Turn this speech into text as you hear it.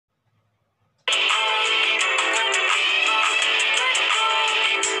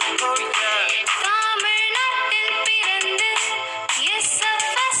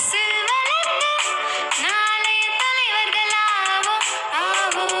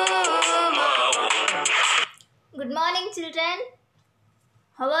morning, children.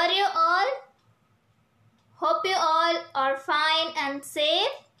 How are you all? Hope you all are fine and safe.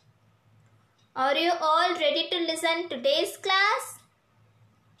 Are you all ready to listen to today's class?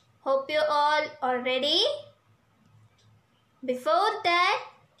 Hope you all are ready. Before that,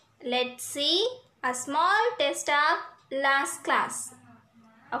 let's see a small test of last class.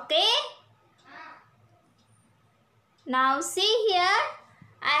 Okay? Now see here,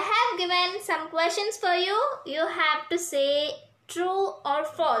 I have given some questions for you. You have to say true or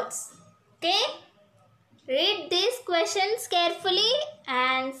false. Okay? Read these questions carefully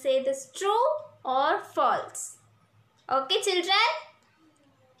and say this true or false. Okay, children?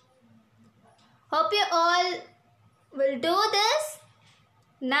 Hope you all will do this.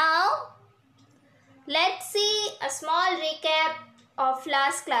 Now, let's see a small recap of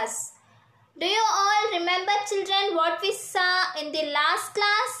last class. Do you all remember, children, what we saw in the last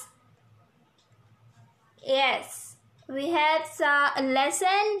class? Yes, we have saw a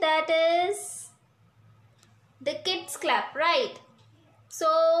lesson that is the Kids Club, right? So,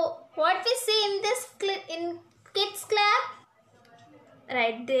 what we see in this in Kids Club?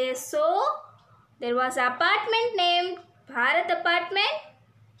 Right there. So, there was an apartment named Bharat Apartment.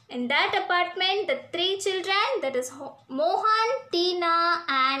 In that apartment, the three children, that is Mohan, Tina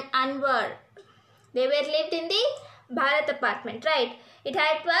and Anwar, they were lived in the Bharat Apartment, right? It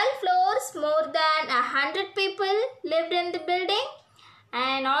had 12 floors, more than 100 people lived in the building.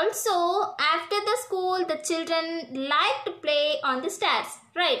 And also, after the school, the children liked to play on the stairs,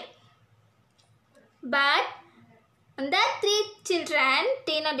 right? But that three children,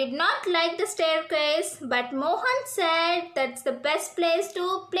 Tina did not like the staircase, but Mohan said that's the best place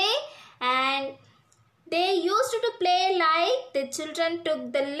to play, and they used to play like the children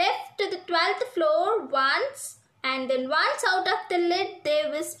took the lift to the 12th floor once, and then once out of the lift they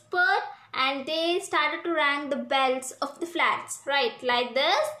whispered and they started to ring the bells of the flats, right, like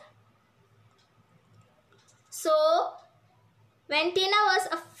this. So when Tina was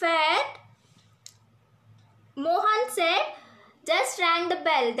afraid, Mohan said, just rang the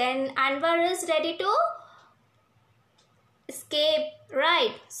bell, then Anwar is ready to escape,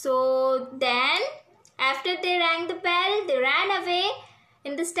 right? So then after they rang the bell, they ran away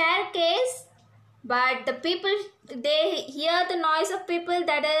in the staircase. But the people, they hear the noise of people,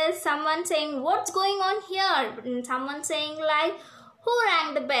 that is someone saying, what's going on here? And someone saying like, who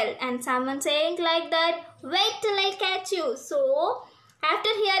rang the bell? And someone saying like that, wait till I catch you. So after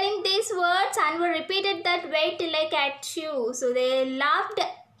hearing these words, Anwar repeated that, wait till I catch you. So they laughed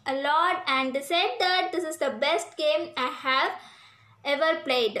a lot and they said that this is the best game I have ever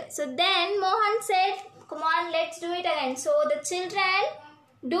played. So then Mohan said, come on, let's do it again. So the children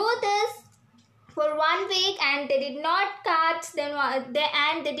do this for 1 week and they did not catch. They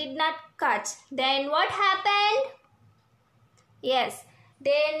did not catch. Then what happened? Yes.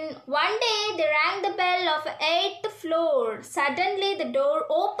 Then one day they rang the bell of 8th floor. Suddenly the door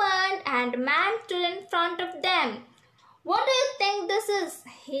opened and a man stood in front of them. What do you think this is?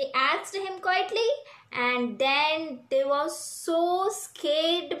 He asked him quietly, and then they were so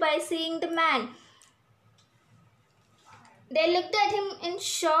scared by seeing the man. They looked at him in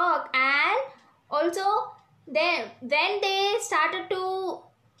shock, and also then when they started to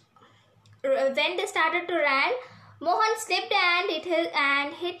run, Mohan slipped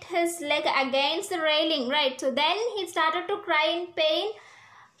and hit his leg against the railing, right? So then he started to cry in pain,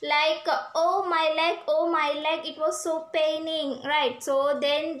 like, oh my leg, it was so paining, right? So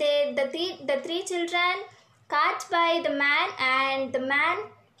then the three children caught by the man, and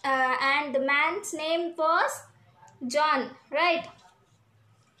the man's name was John, right?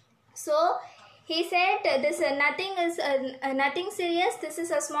 So he said, this nothing serious, this is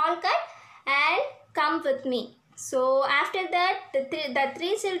a small cut, and come with me. So after that, the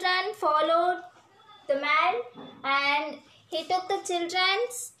three children followed the man, and he took the children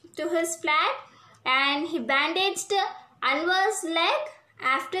to his flat and he bandaged Anwar's leg.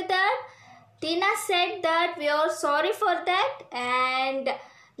 After that, Tina said that we are sorry for that, and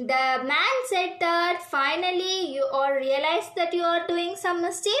the man said that finally you all realized that you are doing some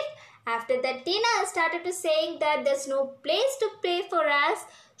mischief. After that, Tina started to saying that there's no place to play for us.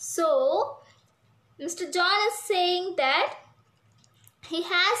 So Mr. John is saying that he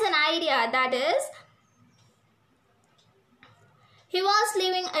has an idea, that is he was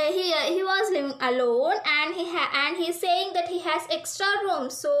living alone, and he's saying that he has extra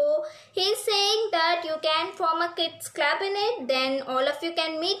rooms. So he's saying that you can form a kids club in it, then all of you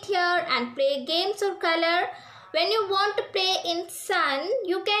can meet here and play games or color when you want to play in sun,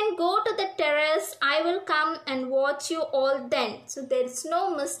 you can go to the terrace. I will come and watch you all then. So there is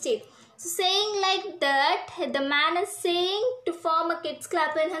no mistake. So saying like that, the man is saying to form a kids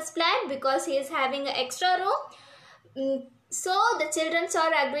club in his flat because he is having an extra room. So the children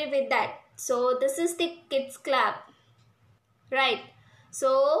are agree with that. So this is the kids club, right?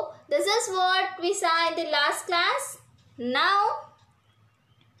 So this is what we saw in the last class. Now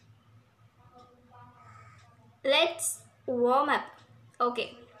let's warm up.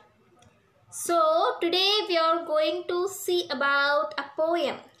 Okay. So today we are going to see about a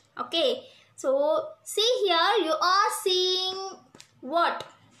poem. Okay. So see here, you are seeing what?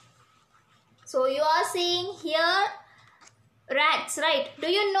 So you are seeing here rats, right?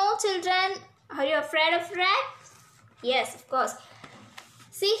 Do you know, children? Are you afraid of rats? Yes, of course.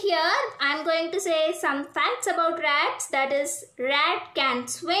 See here, I am going to say some facts about rats. That is, rat can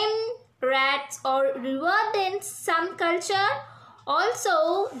swim. Rats are revered in some culture.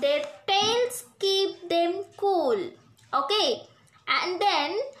 Also, their tails keep them cool. Okay. And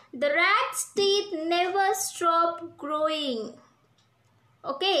then, the rat's teeth never stop growing.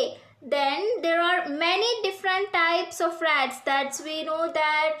 Okay. Then, there are many different types of rats. That's we know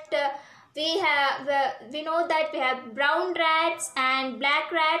that we have brown rats and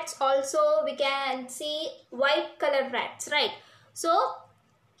black rats. Also, we can see white color rats, right? So,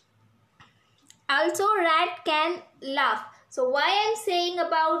 also rat can laugh. So why I am saying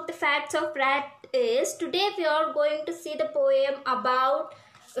about the facts of rat is, today we are going to see the poem about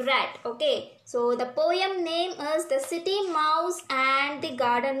rat. Okay, so the poem name is The City Mouse and the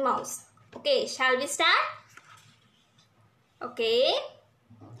Garden Mouse. Okay, shall we start? Okay.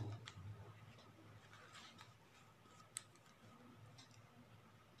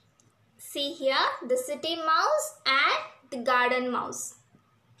 See here, the city mouse and the garden mouse.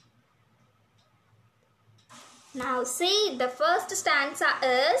 Now see, the first stanza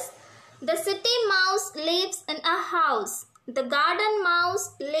is, the city mouse lives in a house. The garden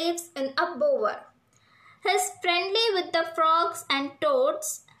mouse lives in a bower. He is friendly with the frogs and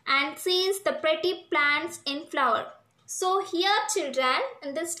toads and sees the pretty plants in flower. So here, children,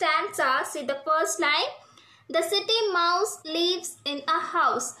 in this stanza, see the first line, the city mouse lives in a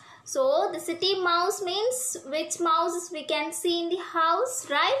house. So the city mouse means which mouses we can see in the house,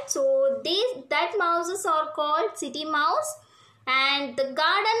 right? So that mouses are called city mouse, and the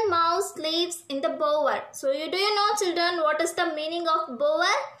garden mouse lives in the bower. So do you know, children, what is the meaning of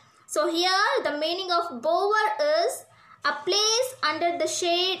bower? So here the meaning of bower is a place under the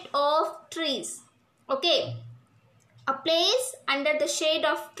shade of trees. Okay, a place under the shade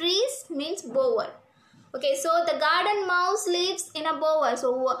of trees means bower. Okay, so the garden mouse lives in a bower.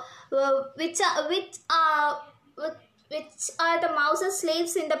 So which are the mouses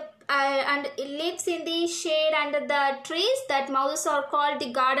lives in the and it lives in the shade under the trees? That mouses are called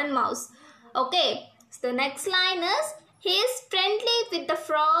the garden mouse. Okay, so the next line is, he is friendly with the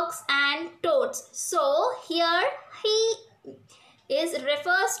frogs and toads. So here he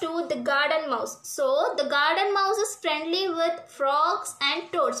refers to the garden mouse. So the garden mouse is friendly with frogs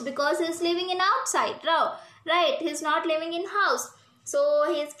and toads because he is living in outside. Right, he is not living in house. So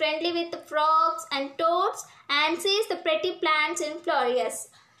he is friendly with the frogs and toads and sees the pretty plants in flower. Yes,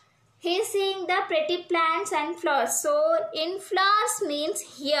 he is seeing the pretty plants and flowers. So in flowers means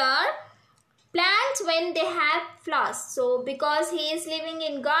here plants when they have flowers. So because he is living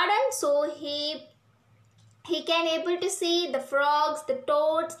in garden, so he can able to see the frogs, the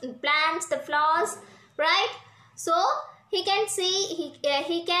toads, the plants, the flowers, right? So he can see,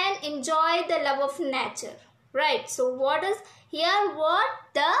 he can enjoy the love of nature, right? So what is here? What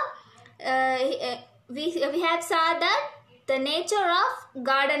the we have saw that the nature of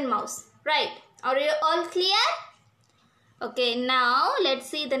garden mouse, right? Are you all clear? Okay, now let's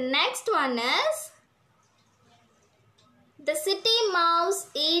see the next one is, the city mouse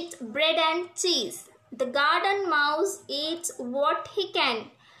eats bread and cheese. The garden mouse eats what he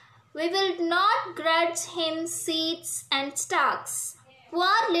can. We will not grudge him seeds and stalks.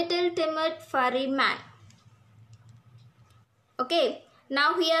 Poor little timid furry man. Okay,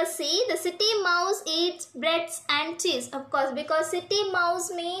 now here see, the city mouse eats breads and cheese. Of course, because city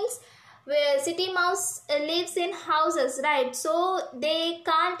mouse means where city mouse lives in houses, right? So they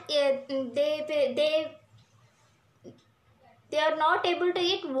can't they are not able to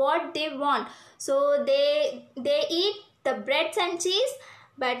eat what they want. So they eat the breads and cheese.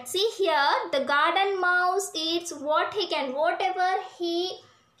 But see here, the garden mouse eats what he can. Whatever he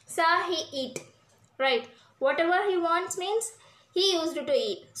saw, he eat. Right? Whatever he wants means he used to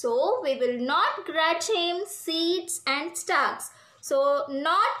eat. So we will not grudge him seeds and stalks. So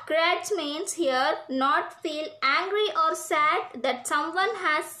not grudge means here not feel angry or sad that someone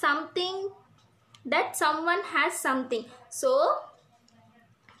has something. So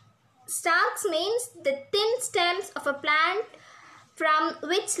stalks means the thin stems of a plant from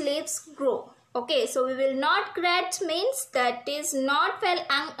which leaves grow. Okay, so we will not grudge means that is not feel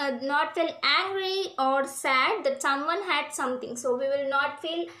angry or sad that someone had something. So we will not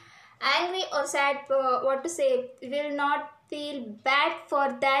feel angry or sad. We will not feel bad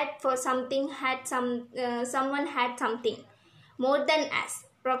for that, for something had someone had something more than us.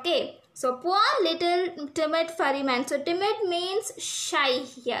 Okay, so poor little timid furry man. So timid means shy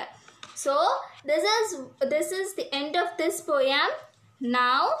here. So this is the end of this poem.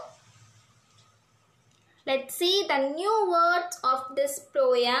 Now let's see the new words of this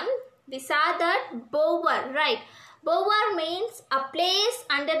poem. We saw that bower, right? Bower means a place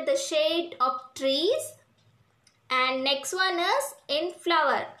under the shade of trees. And next one is in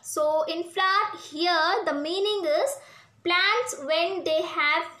flower. So in flower here the meaning is plants when they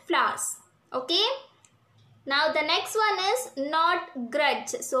have flowers. Okay. Now the next one is not grudge.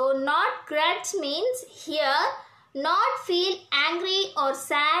 So not grudge means here not feel angry or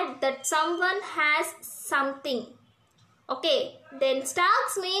sad that someone has something. Okay, then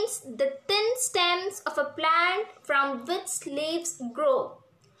stalks means the thin stems of a plant from which leaves grow.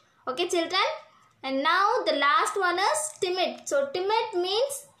 Okay children, and now the last one is timid. So timid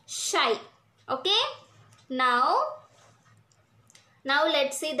means shy. Okay, now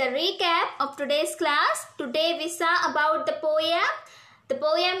let's see the recap of today's class. Today we saw about the poem. The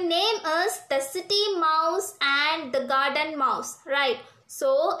poem name is The City Mouse and the Garden Mouse, right?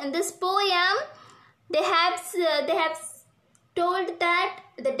 So in this poem they have told that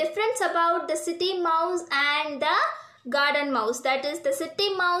the difference about the city mouse and the garden mouse. That is, the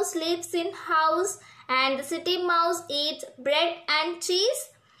city mouse lives in house and the city mouse eats bread and cheese.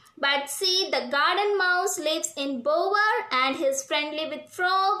 But see, the garden mouse lives in bower and he is friendly with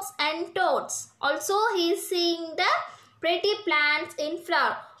frogs and toads. Also, he is seeing the pretty plants in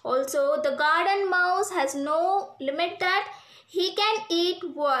flower. Also, the garden mouse has no limit that he can eat.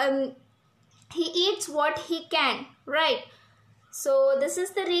 He eats what he can, right? So this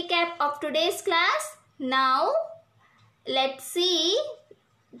is the recap of today's class. Now let's see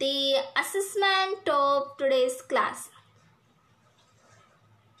the assessment of today's class.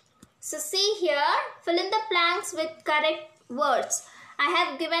 So see here, fill in the blanks with correct words. I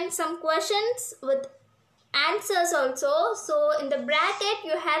have given some questions with answers also. So in the bracket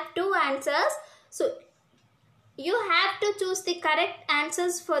you have 2 answers. So you have to choose the correct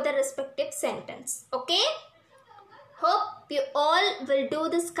answers for the respective sentence. Okay? Hope you all will do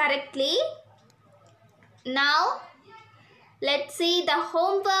this correctly. Now let's see the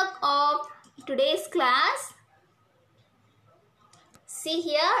homework of today's class. See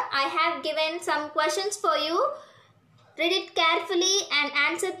here, I have given some questions for you. Read it carefully and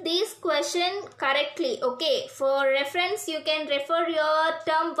answer these questions correctly. Okay, for reference you can refer your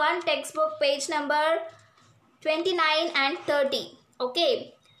term 1 textbook page number 29 and 30.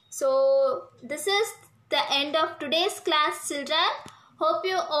 Okay, so this is the end of today's class, children. Hope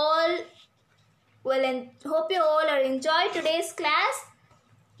you all are enjoy today's class.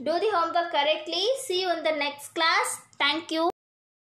 Do the homework correctly. See you in the next class. Thank you.